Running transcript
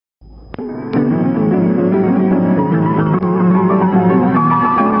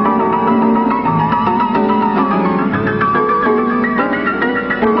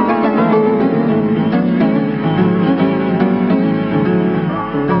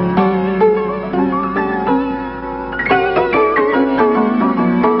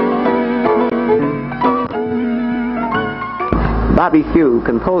Bobby Few,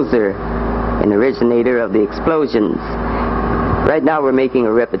 composer and originator of the explosions. Right now we're making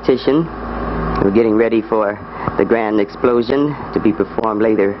a repetition. We're getting ready for the grand explosion to be performed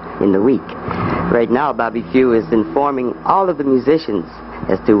later in the week. Right now Bobby Few is informing all of the musicians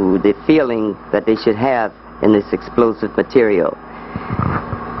as to the feeling that they should have in this explosive material.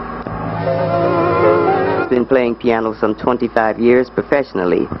 He's been playing piano some 25 years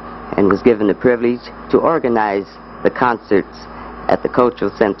professionally and was given the privilege to organize the concerts at the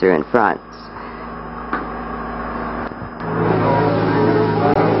Cultural Center in France.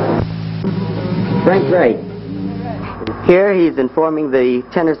 Frank Wright. Here he's informing the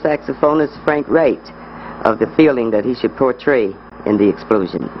tenor saxophonist Frank Wright of the feeling that he should portray in the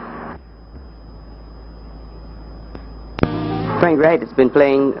explosion. Frank Wright has been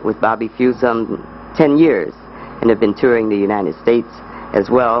playing with Bobby Few some 10 years and have been touring the United States as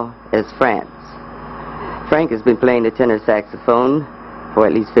well as France. Frank has been playing the tenor saxophone for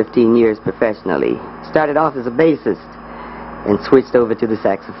at least 15 years professionally. Started off as a bassist and switched over to the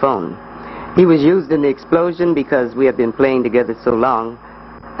saxophone. He was used in the explosion because we have been playing together so long.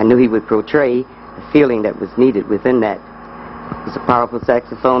 I knew he would portray the feeling that was needed within that. He's a powerful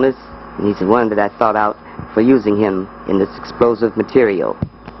saxophonist, and he's the one that I thought out for using him in this explosive material.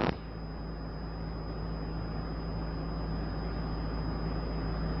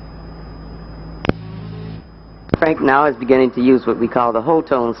 Frank now is beginning to use what we call the whole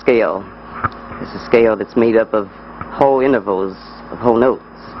tone scale. It's a scale that's made up of whole intervals of whole notes.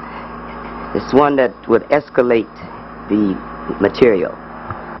 It's one that would escalate the material.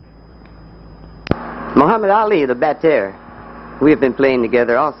 Muhammad Ali, the batteur, we have been playing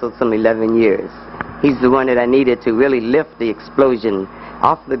together also some 11 years. He's the one that I needed to really lift the explosion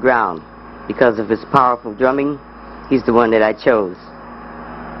off the ground because of his powerful drumming. He's the one that I chose.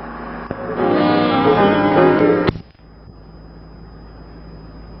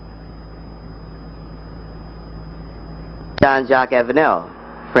 Jean-Jacques Avenel,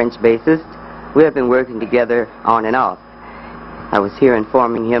 French bassist. We have been working together on and off. I was here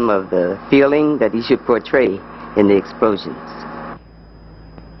informing him of the feeling that he should portray in the explosions.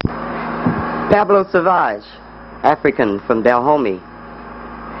 Pablo Sauvage, African from Dahomey.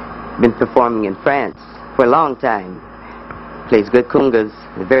 Been performing in France for a long time. Plays good congas,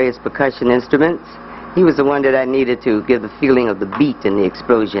 the various percussion instruments. He was the one that I needed to give the feeling of the beat in the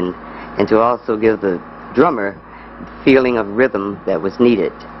explosion and to also give the drummer the feeling of rhythm that was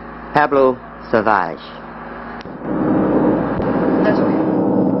needed. Pablo Sauvage. That's okay.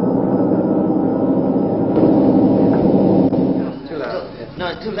 Too loud. No,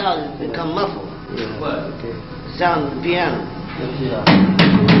 it's too loud. It's become muffled. Yeah. What? Okay. The sound of the piano.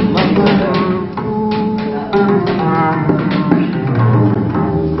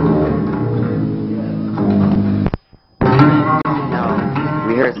 Now,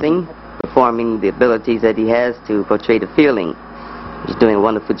 rehearsing, performing the abilities that he has to portray the feeling. He's doing a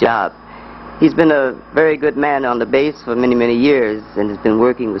wonderful job. He's been a very good man on the bass for many, many years and has been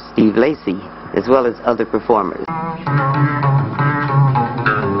working with Steve Lacy as well as other performers.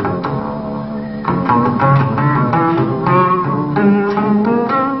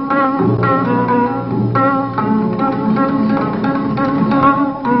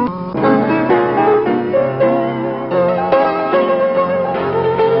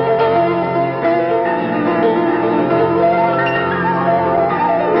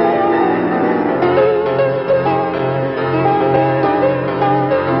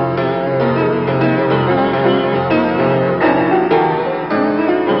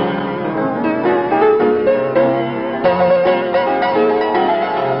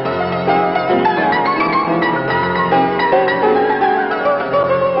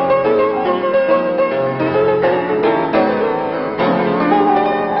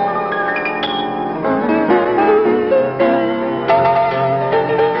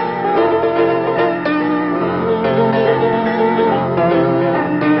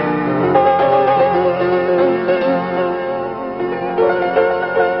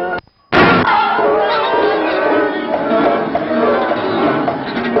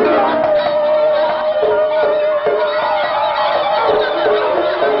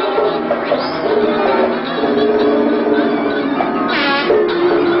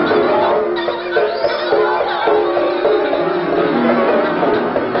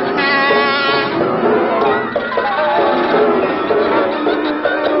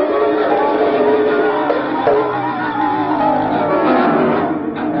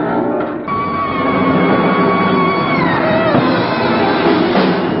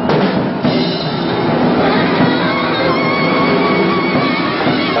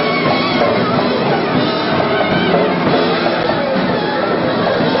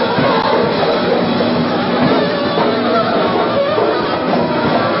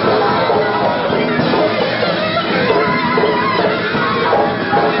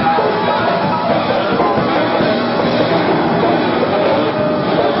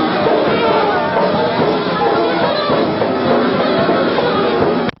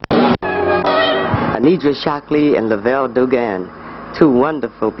 Anidra Shockley and Lavelle Dogan, two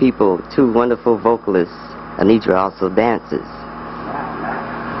wonderful people, two wonderful vocalists. Anidra also dances.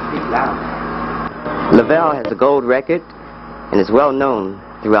 Lavelle has a gold record and is well known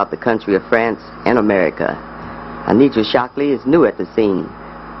throughout the country of France and America. Anidra Shockley is new at the scene,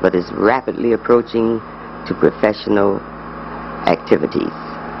 but is rapidly approaching to professional activities.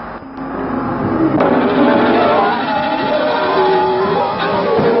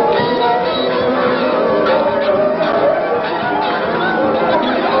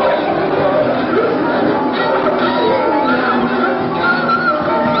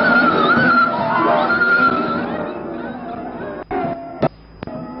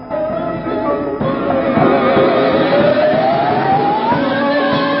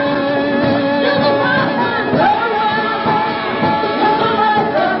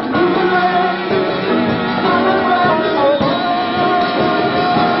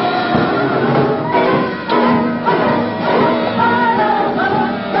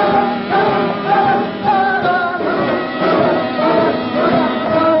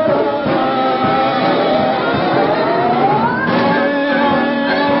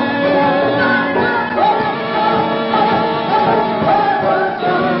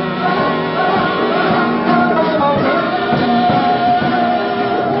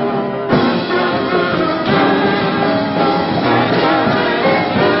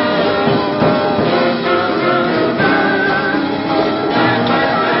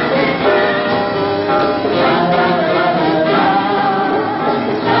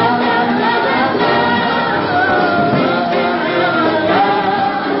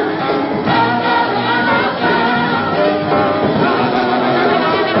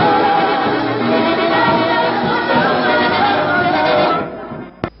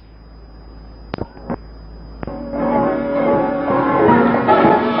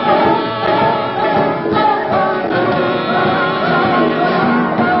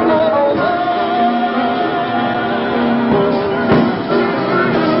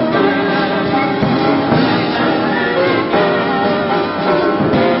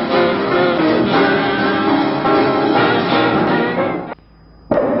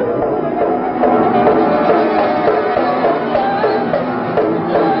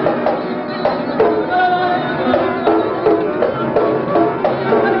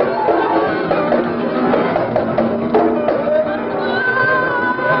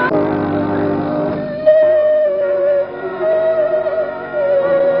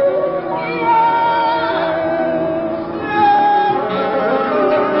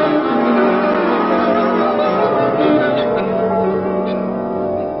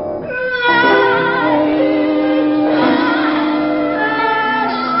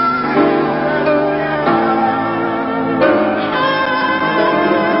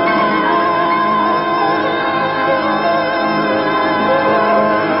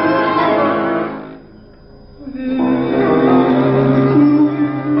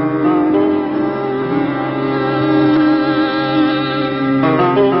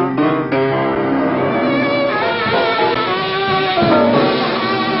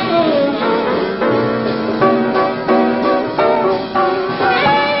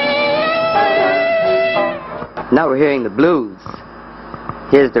 Now we're hearing the blues.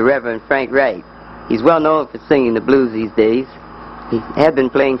 Here's the Reverend Frank Wright. He's well known for singing the blues these days. He had been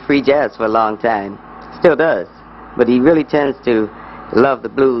playing free jazz for a long time. Still does. But he really tends to love the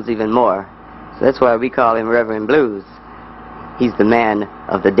blues even more. So that's why we call him Reverend Blues. He's the man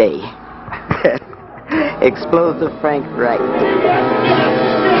of the day. Explosive Frank Wright.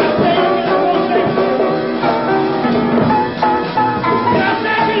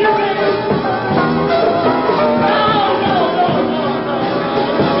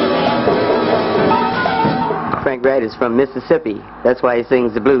 Frank Wright is from Mississippi. That's why he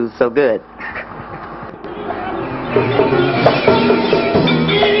sings the blues so good.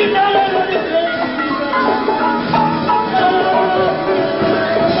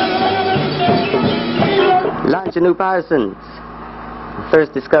 Longino Parsons.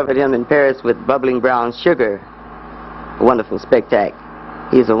 First discovered him in Paris with Bubbling Brown Sugar. A wonderful spectacle.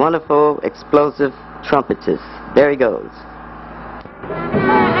 He's a wonderful, explosive trumpetist. There he goes.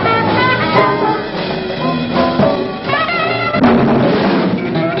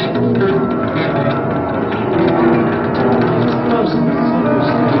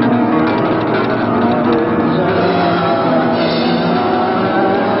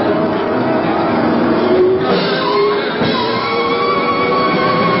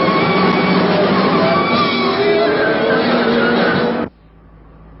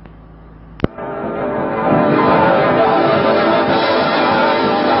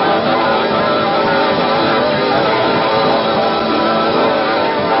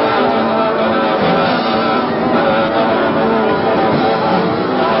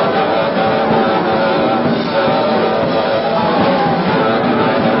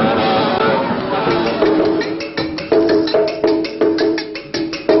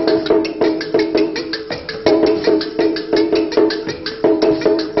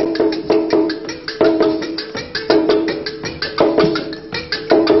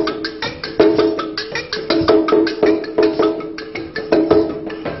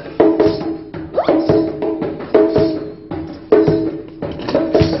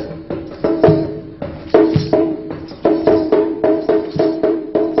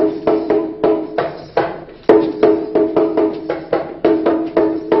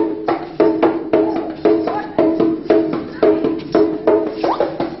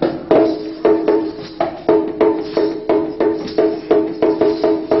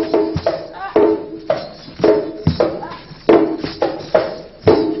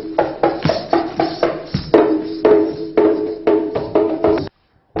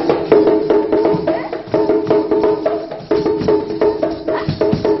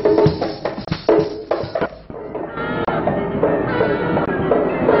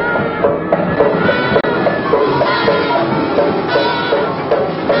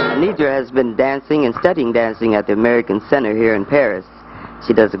 been dancing and studying dancing at the American Center here in Paris.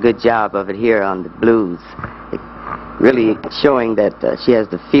 She does a good job of it here on the blues, really showing that she has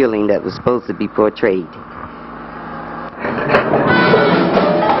the feeling that was supposed to be portrayed.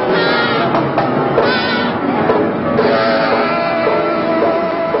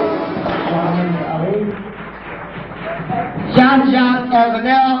 Jean-Jacques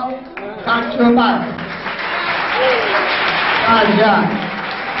Organel, contrebass. Jean-Jacques.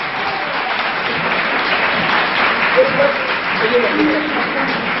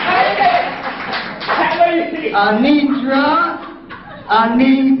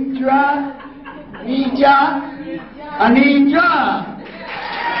 Anitra,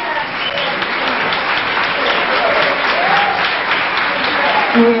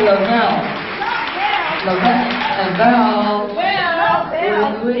 Lavelle,